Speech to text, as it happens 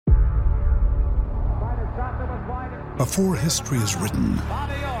Before history is written,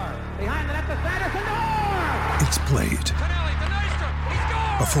 it's played.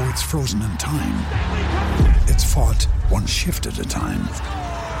 Before it's frozen in time, it's fought one shift at a time.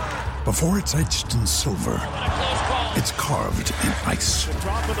 Before it's etched in silver, it's carved in ice.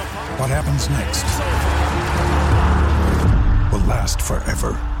 What happens next will last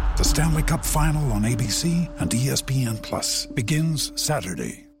forever. The Stanley Cup Final on ABC and ESPN Plus begins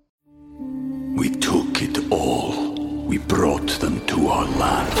Saturday. We took it all. We brought them to our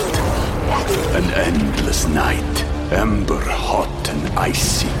land. An endless night, ember hot and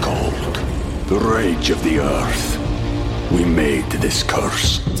icy cold. The rage of the earth. We made this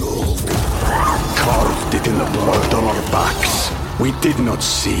curse. Carved it in the blood on our backs. We did not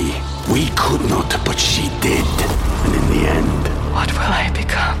see. We could not, but she did. And in the end... What will I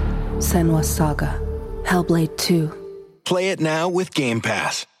become? Senua's Saga. Hellblade 2. Play it now with Game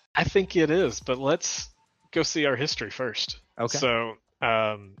Pass. I think it is, but let's go see our history first. Okay. So,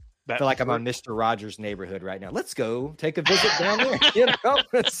 I feel like I'm on Mr. Rogers' Neighborhood right now. Let's go take a visit down there.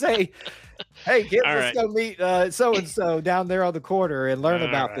 And say, hey, kids, let's go meet so-and-so down there on the corner and learn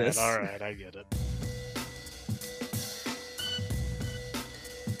about this. All right, I get it.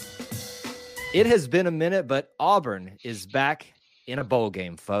 It has been a minute, but Auburn is back in a bowl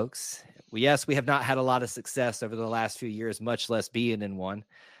game, folks. Yes, we have not had a lot of success over the last few years, much less being in one,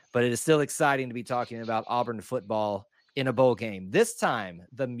 but it is still exciting to be talking about Auburn football in a bowl game. This time,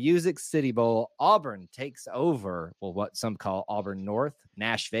 the Music City Bowl. Auburn takes over, well, what some call Auburn North,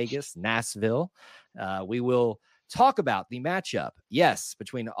 Nash Vegas, Nashville. We will talk about the matchup, yes,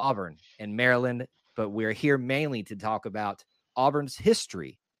 between Auburn and Maryland, but we're here mainly to talk about Auburn's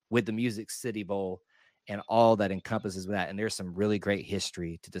history with the Music City Bowl and all that encompasses that. And there's some really great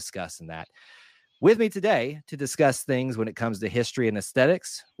history to discuss in that. With me today to discuss things when it comes to history and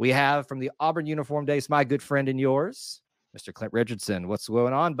aesthetics, we have from the Auburn Uniform Days, my good friend and yours, Mr. Clint Richardson. What's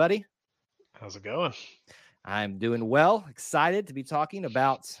going on, buddy? How's it going? I'm doing well. Excited to be talking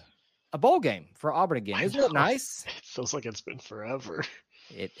about a bowl game for Auburn again. Isn't it nice? It feels like it's been forever.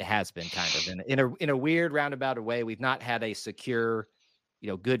 It has been kind of in a weird roundabout way. We've not had a secure,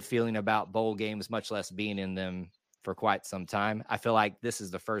 good feeling about bowl games, much less being in them for quite some time. I feel like this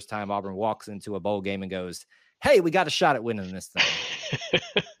is the first time Auburn walks into a bowl game and goes, hey, we got a shot at winning this thing.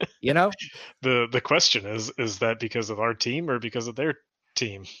 The question is that because of our team or because of their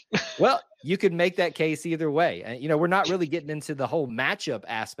team? Well, you could make that case either way. And, we're not really getting into the whole matchup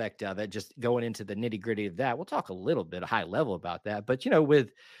aspect of it, just going into the nitty gritty of that. We'll talk a little bit high level about that. But,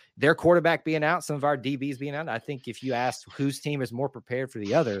 with their quarterback being out, some of our DBs being out, I think if you asked whose team is more prepared for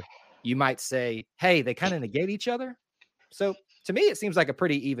the other, you might say, hey, they kind of negate each other. So to me, it seems like a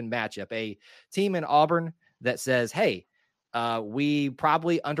pretty even matchup. A team in Auburn that says, hey, we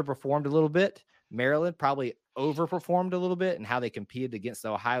probably underperformed a little bit. Maryland probably overperformed a little bit in how they competed against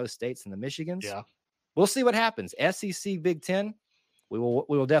the Ohio States and the Michigans. Yeah. We'll see what happens. SEC Big Ten. We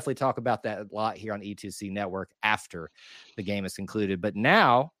will definitely talk about that a lot here on E2C Network after the game is concluded. But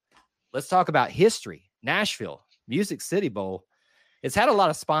now let's talk about history. Nashville, Music City Bowl. It's had a lot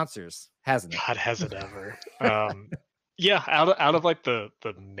of sponsors, hasn't it? God, has it ever? Yeah, out of like the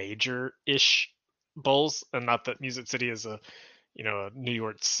major-ish bowls, and not that Music City is a New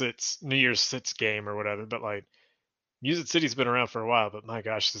Year's Sits game or whatever, but like Music City's been around for a while, but my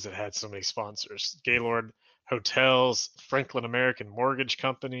gosh, has it had so many sponsors. Gaylord Hotels, Franklin American Mortgage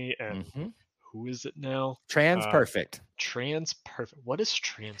Company, and who is it now? TransPerfect. TransPerfect. What is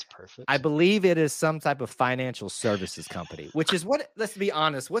TransPerfect? I believe it is some type of financial services company, which is what, let's be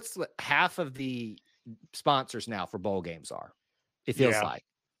honest, what's half of the sponsors now for bowl games are. It feels like.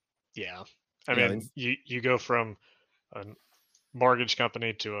 Yeah. I mean, you go from a mortgage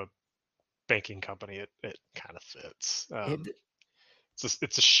company to a banking company. It kind of fits.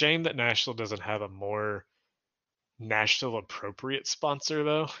 It's a shame that Nashville doesn't have a more Nashville appropriate sponsor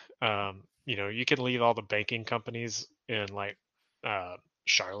though. You can leave all the banking companies in like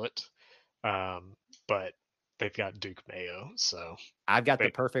Charlotte, but they've got Duke Mayo. So I've got the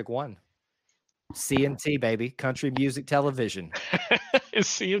perfect one. CMT, baby, Country Music Television. Is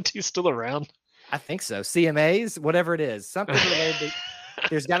CMT still around? I think so. CMAs, whatever it is, something related.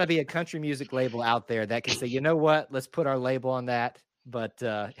 There's got to be a country music label out there that can say, you know what, let's put our label on that. But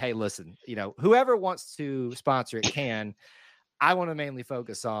hey, listen, whoever wants to sponsor it can. I want to mainly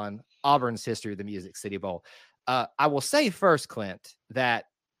focus on Auburn's history of the Music City Bowl. I will say first, Clint, that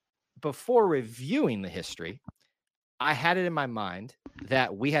before reviewing the history, I had it in my mind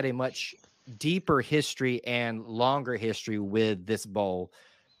that we had a much deeper history and longer history with this bowl.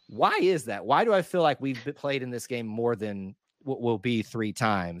 Why is that? Why do I feel like we've played in this game more than what will be 3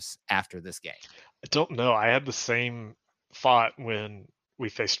 times after this game? I don't know. I had the same thought when we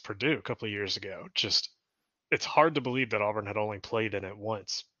faced Purdue a couple of years ago. Just it's hard to believe that Auburn had only played in it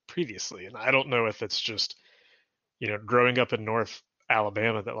once previously, and I don't know if it's just growing up in North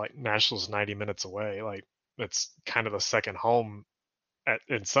Alabama that like Nashville's 90 minutes away. Like it's kind of a second home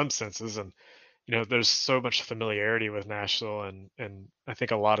in some senses, and there's so much familiarity with Nashville, and I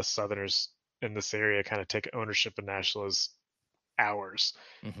think a lot of Southerners in this area kind of take ownership of Nashville as ours.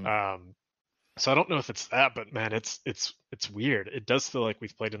 So I don't know if it's that, but man, it's weird. It does feel like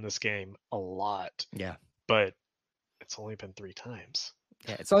we've played in this game a lot. Yeah. But it's only been 3 times.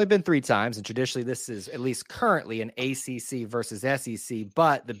 Yeah, it's only been 3 times, and traditionally this is at least currently an ACC versus SEC,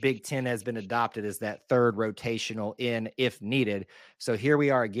 but the Big Ten has been adopted as that third rotational in if needed. So here we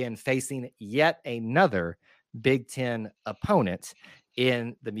are again facing yet another Big Ten opponent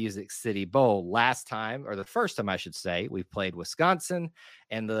in the Music City Bowl. Last time, or the first time I should say, we played Wisconsin,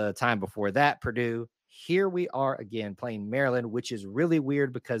 and the time before that, Purdue. Here we are again playing Maryland, which is really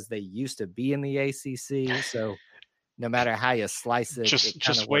weird because they used to be in the ACC. So no matter how you slice it,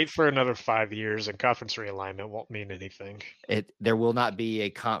 just wait for another 5 years, and conference realignment won't mean anything. There will not be a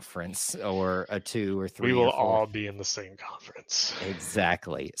conference or a 2 or 3. We will all be in the same conference.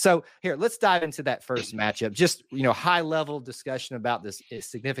 Exactly. So here, let's dive into that first matchup. Just high level discussion about this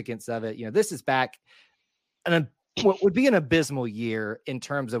significance of it. This is back what would be an abysmal year in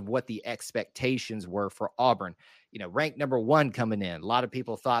terms of what the expectations were for Auburn. Ranked number 1 coming in. A lot of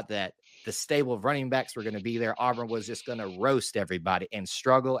people thought that the stable of running backs were going to be there. Auburn was just going to roast everybody, and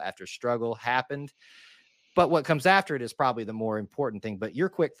struggle after struggle happened. But what comes after it is probably the more important thing. But your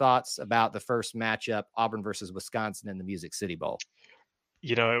quick thoughts about the first matchup, Auburn versus Wisconsin in the Music City Bowl.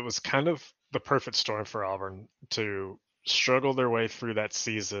 It was kind of the perfect storm for Auburn to struggle their way through that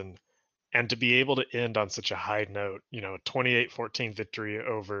season and to be able to end on such a high note. 28-14 victory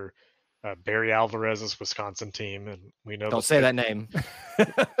over Barry Alvarez's Wisconsin team, and we know. Don't say that name.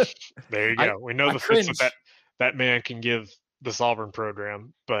 There you go. We know the fits that man can give this Auburn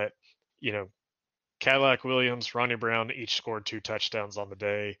program, but Cadillac Williams, Ronnie Brown each scored 2 touchdowns on the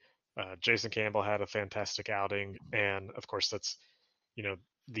day. Jason Campbell had a fantastic outing, and of course that's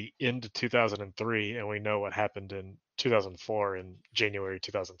the end of 2003, and we know what happened in 2004 and January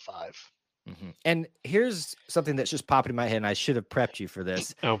 2005. And here's something that's just popped in my head, and I should have prepped you for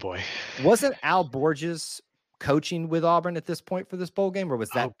this. Oh boy. Wasn't Al Borges coaching with Auburn at this point for this bowl game, or was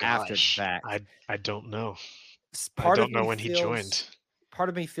that after the fact? I don't know. I don't know when he joined. Part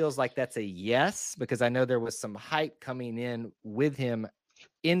of me feels like that's a yes, because I know there was some hype coming in with him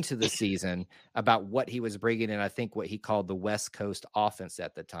into the season about what he was bringing in. I think what he called the West Coast offense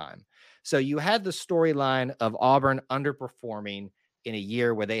at the time. So you had the storyline of Auburn underperforming in a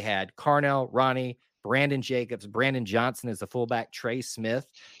year where they had Carnell, Ronnie, Brandon Jacobs, Brandon Johnson as the fullback, Trey Smith,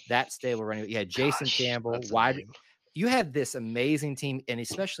 that stable running. You had Jason Campbell, wide. You had this amazing team, and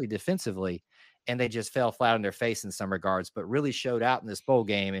especially defensively, and they just fell flat on their face in some regards, but really showed out in this bowl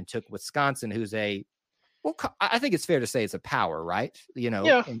game and took Wisconsin, who's I think it's fair to say it's a power, right?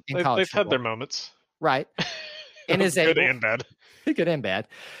 Yeah, in they've had their moments. Right. And is good and bad. Good and bad.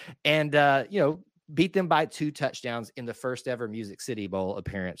 And, beat them by 2 touchdowns in the first ever Music City Bowl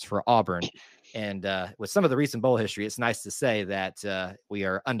appearance for Auburn. And with some of the recent bowl history, it's nice to say that we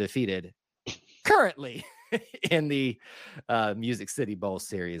are undefeated currently in the Music City Bowl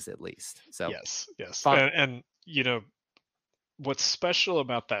series, at least. So yes. And what's special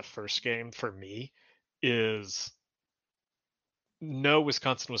about that first game for me is no,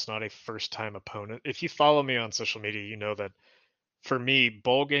 Wisconsin was not a first-time opponent. If you follow me on social media, you know that for me,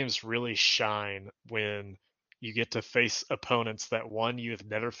 bowl games really shine when you get to face opponents that 1, you have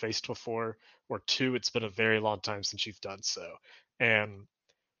never faced before, or 2, it's been a very long time since you've done so. And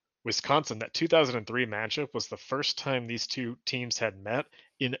Wisconsin, that 2003 matchup was the first time these 2 teams had met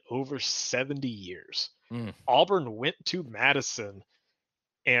in over 70 years. Auburn went to Madison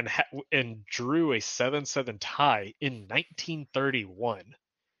and drew a 7-7 tie in 1931.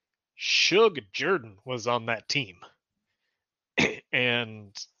 Shug Jordan was on that team.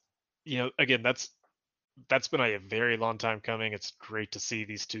 And again, that's been a very long time coming. It's great to see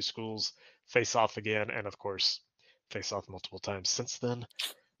these 2 schools face off again, and of course face off multiple times since then.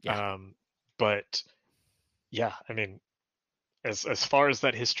 But yeah, I mean, as far as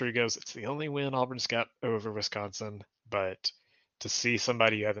that history goes, it's the only win Auburn's got over Wisconsin. But to see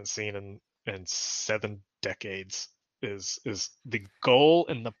somebody you haven't seen in 7 decades is the goal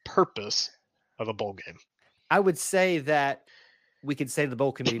and the purpose of a bowl game. I would say that we could say to the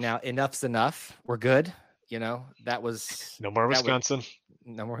bowl committee now, enough's enough. We're good. That was no more Wisconsin.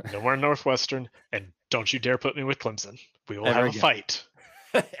 No more Northwestern. And don't you dare put me with Clemson. We will have a fight.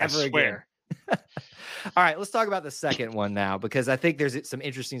 I swear. All right, let's talk about the second one now, because I think there's some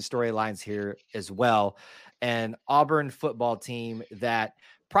interesting storylines here as well. An Auburn football team that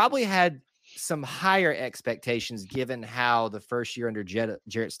probably had some higher expectations given how the first year under Jarrett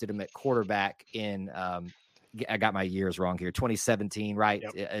Stidham at quarterback in I got my years wrong here. 2017, right?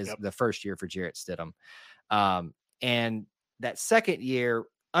 Is the first year for Jarrett Stidham. And that second year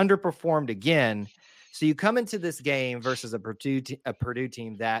underperformed again. So you come into this game versus a Purdue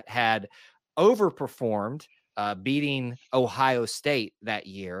team that had overperformed, beating Ohio State that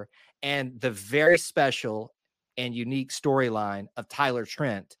year, and the very special and unique storyline of Tyler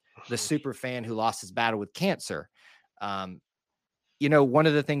Trent, the super fan who lost his battle with cancer. One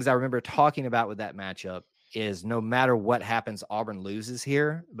of the things I remember talking about with that matchup is no matter what happens, Auburn loses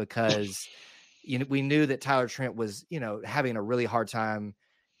here, because we knew that Tyler Trent was, having a really hard time,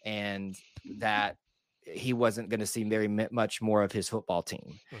 and that he wasn't going to see very much more of his football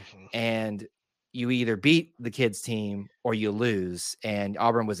team. And you either beat the kids' team or you lose, and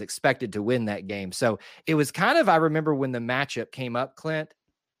Auburn was expected to win that game. So it was kind of, I remember when the matchup came up, Clint,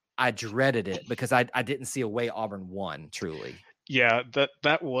 I dreaded it because I didn't see a way Auburn won, truly. Yeah,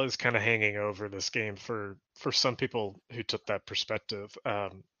 that was kind of hanging over this game for some people who took that perspective.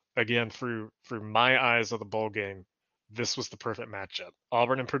 Again, through my eyes of the bowl game, this was the perfect matchup.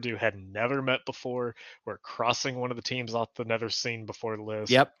 Auburn and Purdue had never met before. We're crossing one of the teams off the never seen before list.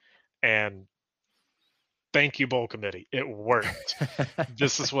 Yep. And thank you, bowl committee. It worked.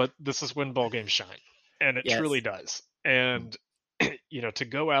 This is when bowl games shine, and it truly does. And to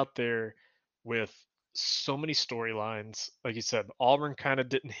go out there with so many storylines, like you said, Auburn kind of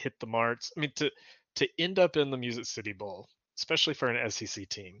didn't hit the marks. I mean, to end up in the Music City Bowl, especially for an SEC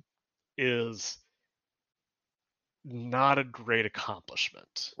team, is not a great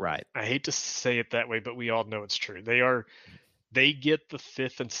accomplishment. Right. I hate to say it that way, but we all know it's true. They get the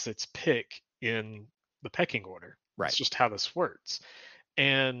 5th and 6th pick in the pecking order. Right. It's just how this works.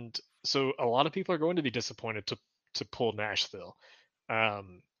 And so a lot of people are going to be disappointed to pull Nashville.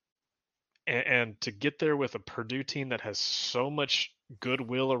 And to get there with a Purdue team that has so much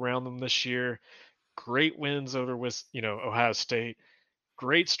goodwill around them this year, great wins over Ohio State,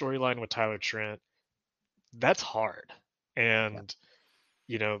 great storyline with Tyler Trent. That's hard. And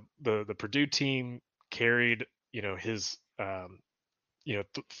the Purdue team carried his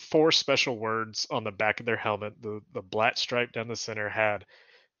 4 special words on the back of their helmet. The black stripe down the center had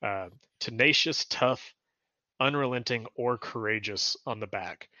tenacious, tough, unrelenting, or courageous on the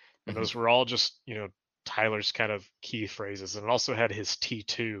back. And those were all just, Tyler's kind of key phrases. And it also had his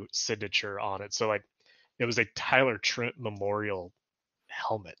T2 signature on it. So it was a Tyler Trent memorial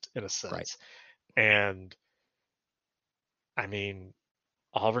helmet in a sense. Right. And I mean,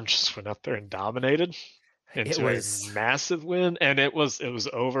 Auburn just went up there and dominated into a massive win. And it was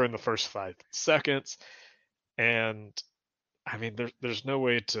over in the first 5 seconds. And I mean, there's no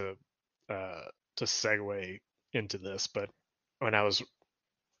way to segue into this, but when I was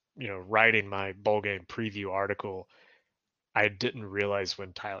writing my bowl game preview article, I didn't realize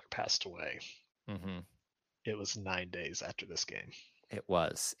when Tyler passed away. It was 9 days after this game. It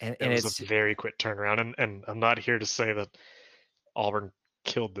was, and it was a very quick turnaround. And I'm not here to say that Auburn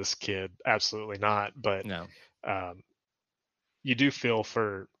killed this kid. Absolutely not. But no, you do feel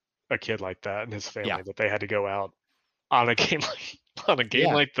for a kid like that and his family that they had to go out on a game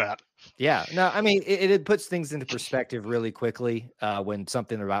like that. Yeah, no, I mean, it puts things into perspective really quickly when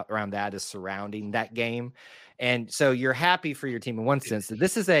something around that is surrounding that game. And so you're happy for your team in one sense. That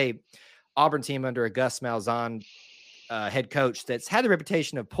this is a Auburn team under a Gus Malzahn head coach that's had the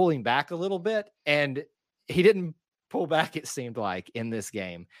reputation of pulling back a little bit, and he didn't pull back, it seemed like, in this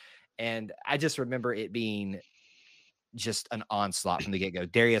game. And I just remember it being just an onslaught from the get-go.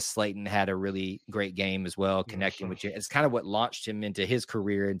 Darius Slayton had a really great game as well, connecting with you. It's kind of what launched him into his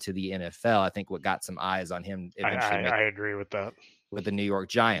career into the NFL. I think what got some eyes on him eventually. I agree with that. With the New York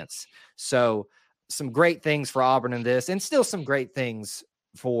Giants. So some great things for Auburn in this, and still some great things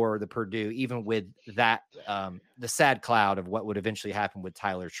for the Purdue, even with that, the sad cloud of what would eventually happen with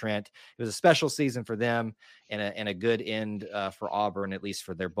Tyler Trent. It was a special season for them and a good end for Auburn, at least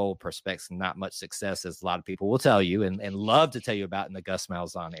for their bowl prospects. Not much success, as a lot of people will tell you and love to tell you about in the Gus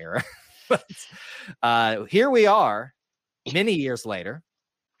Malzahn era. But here we are many years later.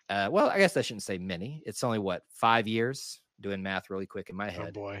 Well, I guess I shouldn't say many. It's only 5 years? Doing math really quick in my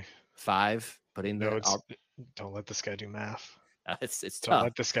head. Oh boy. 5, putting don't let this guy do math. It's Don't tough.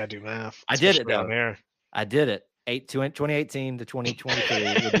 let this guy do math. I did it though. I did it. 2018 to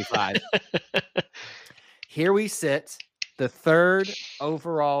 2023 would be 5. Here we sit, the 3rd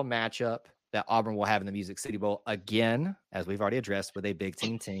overall matchup that Auburn will have in the Music City Bowl, again, as we've already addressed, with a Big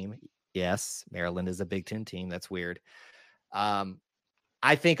Ten team. Yes, Maryland is a Big Ten team. That's weird.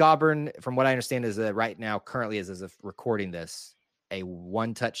 I think Auburn, from what I understand, is right now, currently as of recording this, a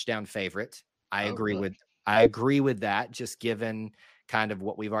 1 touchdown favorite. I agree with that, just given kind of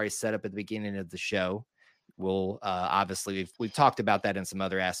what we've already set up at the beginning of the show. We'll obviously we've talked about that in some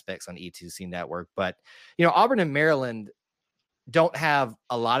other aspects on E2C Network, but Auburn and Maryland don't have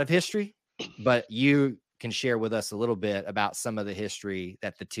a lot of history, but you can share with us a little bit about some of the history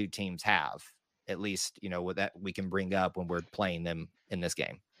that the two teams have, at least, with that we can bring up when we're playing them in this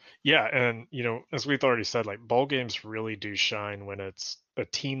game. Yeah. And, as we've already said, like bowl games really do shine when it's a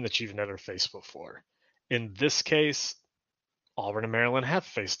team that you've never faced before. In this case, Auburn and Maryland have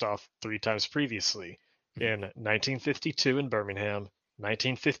faced off 3 times previously in 1952 in Birmingham,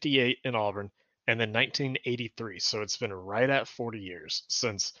 1958 in Auburn, and then 1983. So it's been right at 40 years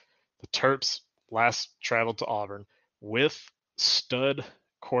since the Terps last traveled to Auburn with stud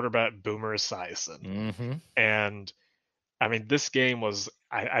quarterback Boomer Esiason. Mm-hmm. And I mean, this game was,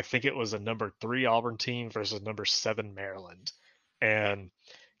 I think it was a number 3 Auburn team versus number 7 Maryland, and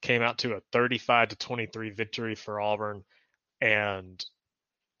came out to a 35-23 victory for Auburn. And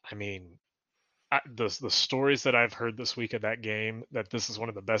I mean, the stories that I've heard this week of that game, that this is one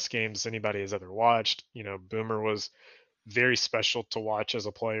of the best games anybody has ever watched. Boomer was very special to watch as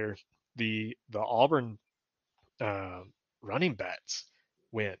a player. The Auburn running backs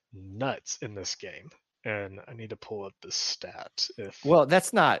went nuts in this game. And I need to pull up the stat. Well,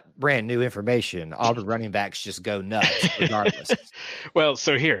 that's not brand new information. Auburn running backs just go nuts regardless. Well,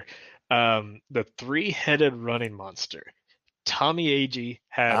 so here, the 3-headed running monster, Tommy Agee,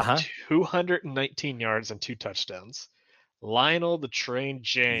 had 219 yards and 2 touchdowns. Lionel the Train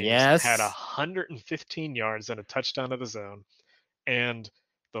James had 115 yards and a touchdown of his own. And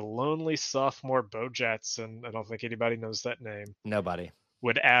the lonely sophomore Bo Jackson, I don't think anybody knows that name. Nobody.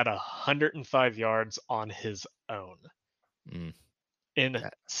 Would add 105 yards on his own.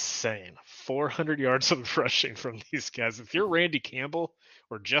 Insane. 400 yards of rushing from these guys. If you're Randy Campbell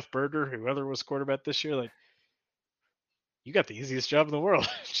or Jeff Berger, whoever was quarterback this year, like, you got the easiest job in the world.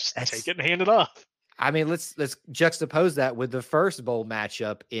 Just take it and hand it off. I mean, let's juxtapose that with the first bowl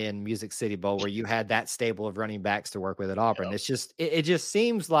matchup in Music City Bowl, where you had that stable of running backs to work with at Auburn. Yep. It's just it just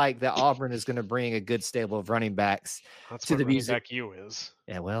seems like that Auburn is going to bring a good stable of running backs to the Music. Back you is.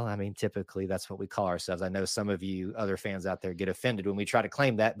 Yeah, well, I mean, typically that's what we call ourselves. I know some of you other fans out there get offended when we try to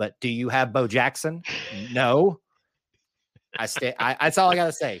claim that, but do you have Bo Jackson? No. That's all I got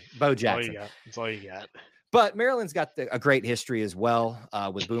to say. Bo Jackson. That's all you got. But Maryland's got a great history as well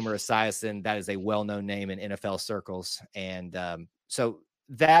with Boomer Esiason. That is a well-known name in NFL circles. And so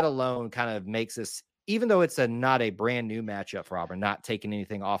that alone kind of makes us, even though it's not a brand new matchup for Auburn, not taking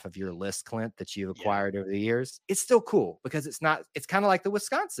anything off of your list, Clint, that you've acquired over the years, it's still cool because it's kind of like the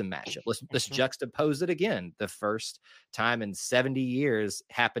Wisconsin matchup. Let's juxtapose it again. The first time in 70 years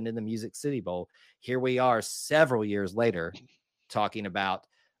happened in the Music City Bowl. Here we are several years later talking about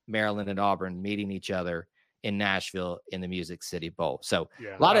Maryland and Auburn meeting each other in Nashville in the Music City Bowl. So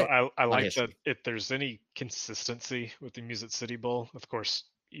yeah, I like that if there's any consistency with the Music City Bowl, of course,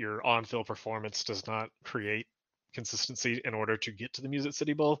 your on-field performance does not create consistency in order to get to the Music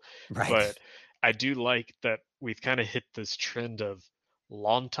City Bowl. Right. But I do like that we've kind of hit this trend of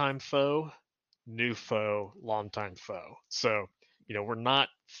longtime foe, new foe, longtime foe. So, we're not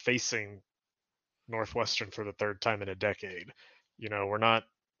facing Northwestern for the 3rd time in a decade. We're not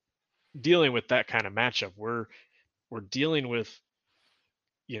dealing with that kind of matchup. We're dealing with,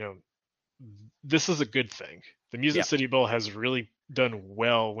 this is a good thing. The Music City Bowl has really done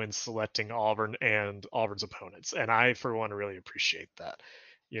well when selecting Auburn and Auburn's opponents. And I, for one, really appreciate that.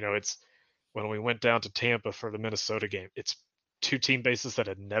 It's when we went down to Tampa for the Minnesota game, it's 2 team bases that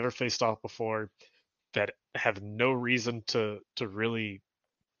had never faced off before, that have no reason to really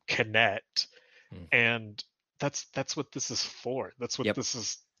connect. And that's what this is for. That's what this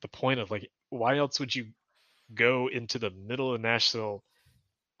is the point of. Like, why else would you go into the middle of Nashville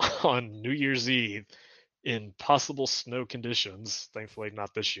on New Year's Eve in possible snow conditions? Thankfully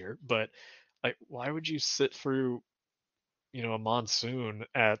not this year, but like, why would you sit through a monsoon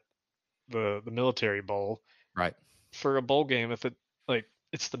at the Military Bowl, right, for a bowl game if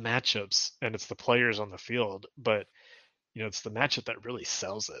it's the matchups and it's the players on the field, but it's the matchup that really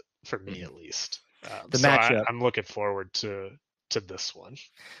sells it for me, at least. Matchup, I'm looking forward to this one.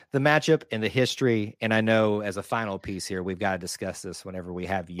 The matchup and the history, and I know as a final piece here, we've got to discuss this whenever we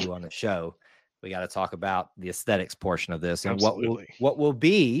have you on the show. We got to talk about the aesthetics portion of this and what will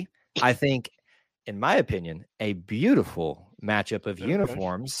be, I think, in my opinion, a beautiful matchup of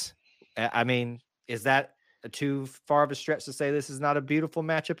uniforms. I mean, is that too far of a stretch to say this is not a beautiful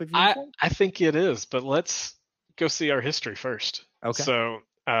matchup of uniforms? I think it is, but let's go see our history first. Okay. So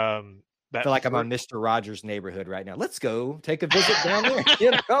I feel like I'm on Mr. Rogers' Neighborhood right now. Let's go take a visit down there.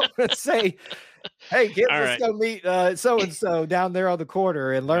 And say, hey, kids, let's go meet so-and-so down there on the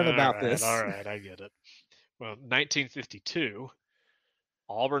corner and learn about this. All right, I get it. Well, 1952,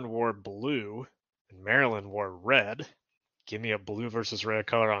 Auburn wore blue and Maryland wore red. Give me a blue versus red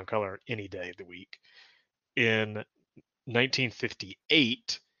color on color any day of the week. In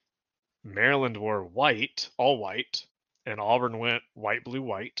 1958, Maryland wore white, all white, and Auburn went white, blue,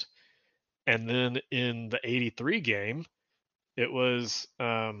 white. And then in the 83 game, it was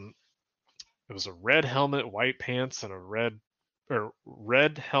a red helmet, white pants, and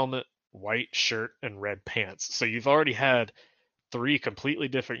red helmet, white shirt, and red pants. So you've already had 3 completely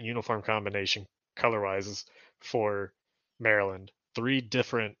different uniform combination color-wise for Maryland, 3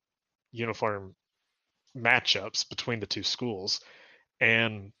 different uniform matchups between the 2 schools.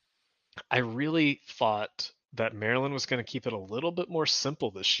 And I really thought that Maryland was going to keep it a little bit more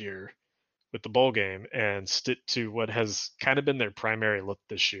simple this year with the bowl game and stick to what has kind of been their primary look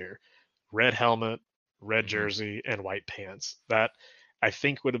this year. Red helmet, red jersey, and white pants. That I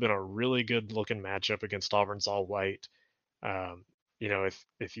think would have been a really good looking matchup against Auburn's all white.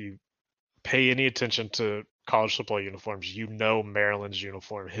 If you pay any attention to college football uniforms, Maryland's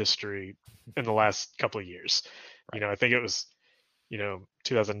uniform history in the last couple of years. Right. I think it was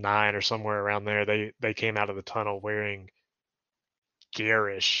 2009 or somewhere around there. They came out of the tunnel wearing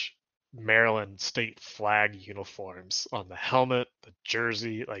garish Maryland state flag uniforms on the helmet, the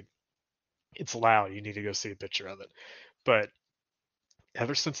jersey. Like, it's loud. You need to go see a picture of it. But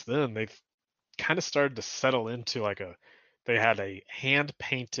ever since then, they've kind of started to settle into they had a hand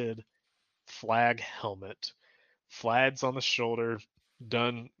painted flag helmet, flags on the shoulder,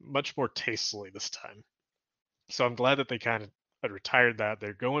 done much more tastefully this time. So I'm glad that they kind of retired that.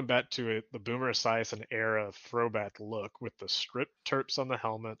 They're going back to the Boomer Esiason era throwback look with the striped terps on the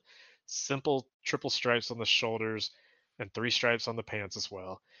helmet, simple triple stripes on the shoulders, and 3 stripes on the pants as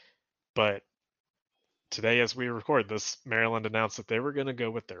well. But today, as we record this, Maryland announced that they were going to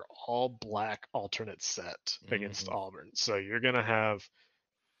go with their all black alternate set against Auburn. So you're going to have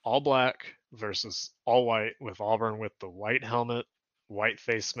all black versus all white, with Auburn with the white helmet, white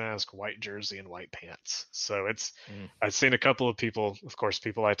face mask, white jersey, and white pants. So I've seen a couple of people, of course,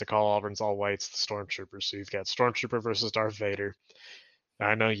 people like to call Auburn's all whites the Stormtroopers. So you've got Stormtrooper versus Darth Vader.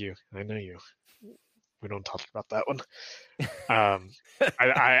 I know you. We don't talk about that one.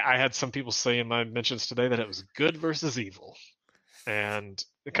 I had some people say in my mentions today that it was good versus evil. And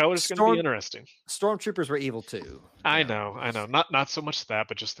the colors going to be interesting. Stormtroopers were evil too. I know. Not so much that,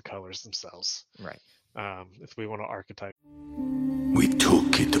 but just the colors themselves. Right. If we want to archetype. We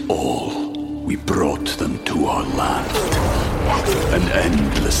took it all. We brought them to our land. An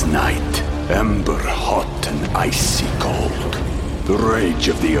endless night, ember hot and icy cold. The rage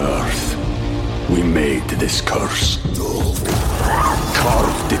of the earth. We made this curse.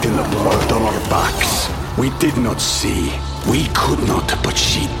 Carved it in the blood on our backs. We did not see. We could not, but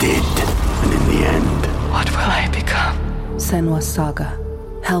she did. And in the end... What will I become? Senua's Saga.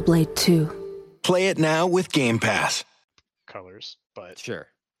 Hellblade 2. Play it now with Game Pass. Colors, but... Sure.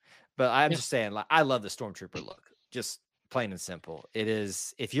 But I'm just saying, I love the Stormtrooper look. Just plain and simple. It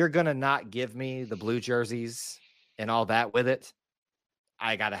is, if you're going to not give me the blue jerseys and all that with it,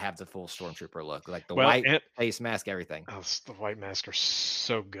 I got to have the full Stormtrooper look. Like the white face mask, everything. Oh, the white mask are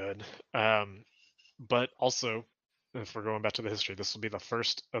so good. But also, if we're going back to the history, this will be the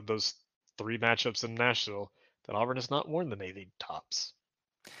first of those 3 matchups in Nashville that Auburn has not worn the navy tops.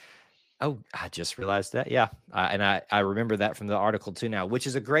 Oh, I just realized that. Yeah. And I remember that from the article too now, which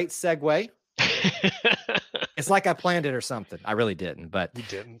is a great segue. It's like I planned it or something. I really didn't, but you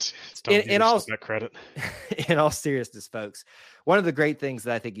didn't. In all that credit. In all seriousness, folks, one of the great things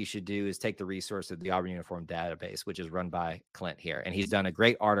that I think you should do is take the resource of the Auburn Uniform Database, which is run by Clint here. And he's done a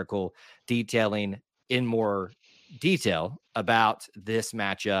great article detailing in more detail about this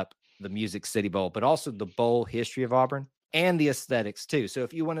matchup, the Music City Bowl, but also the bowl history of Auburn and the aesthetics too. So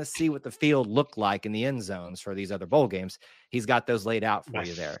if you want to see what the field looked like in the end zones for these other bowl games, he's got those laid out for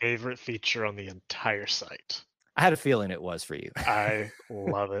you there. Favorite feature on the entire site. I had a feeling it was for you. I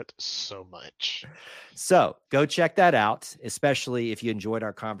love it so much. So go check that out, especially if you enjoyed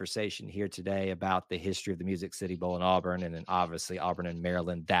our conversation here today about the history of the Music City Bowl in Auburn, and then obviously Auburn and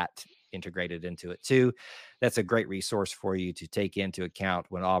Maryland, that integrated into it too. That's a great resource for you to take into account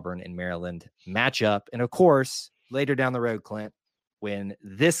when Auburn and Maryland match up. And of course, later down the road, Clint, when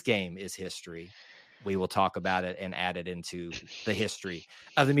this game is history, we will talk about it and add it into the history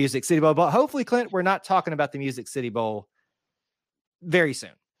of the Music City Bowl. But hopefully, Clint, we're not talking about the Music City Bowl very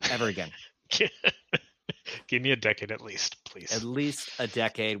soon, ever again. Give me a decade at least, please. At least a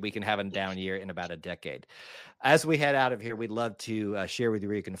decade. We can have a down year in about a decade. As we head out of here, we'd love to share with you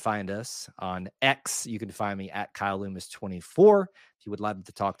where you can find us on X. You can find me at Kyle Loomis 24. If you would love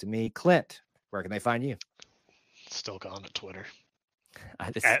to talk to me, Clint, where can they find you? Still gone at Twitter.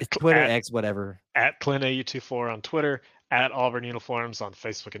 It's Twitter, X, whatever. At ClintAU24 on Twitter, at Auburn Uniforms on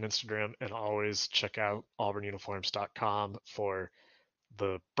Facebook and Instagram, and always check out auburnuniforms.com for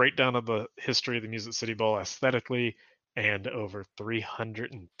the breakdown of the history of the Music City Bowl aesthetically and over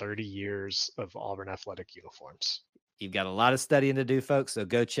 330 years of Auburn athletic uniforms. You've got a lot of studying to do, folks, so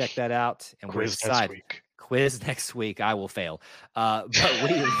go check that out. And we're excited. Quiz next week. I will fail. But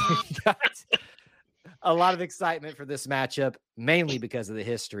we got a lot of excitement for this matchup, mainly because of the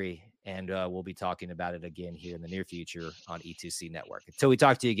history, and we'll be talking about it again here in the near future on E2C Network. Until we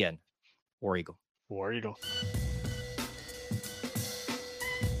talk to you again, War Eagle. War Eagle.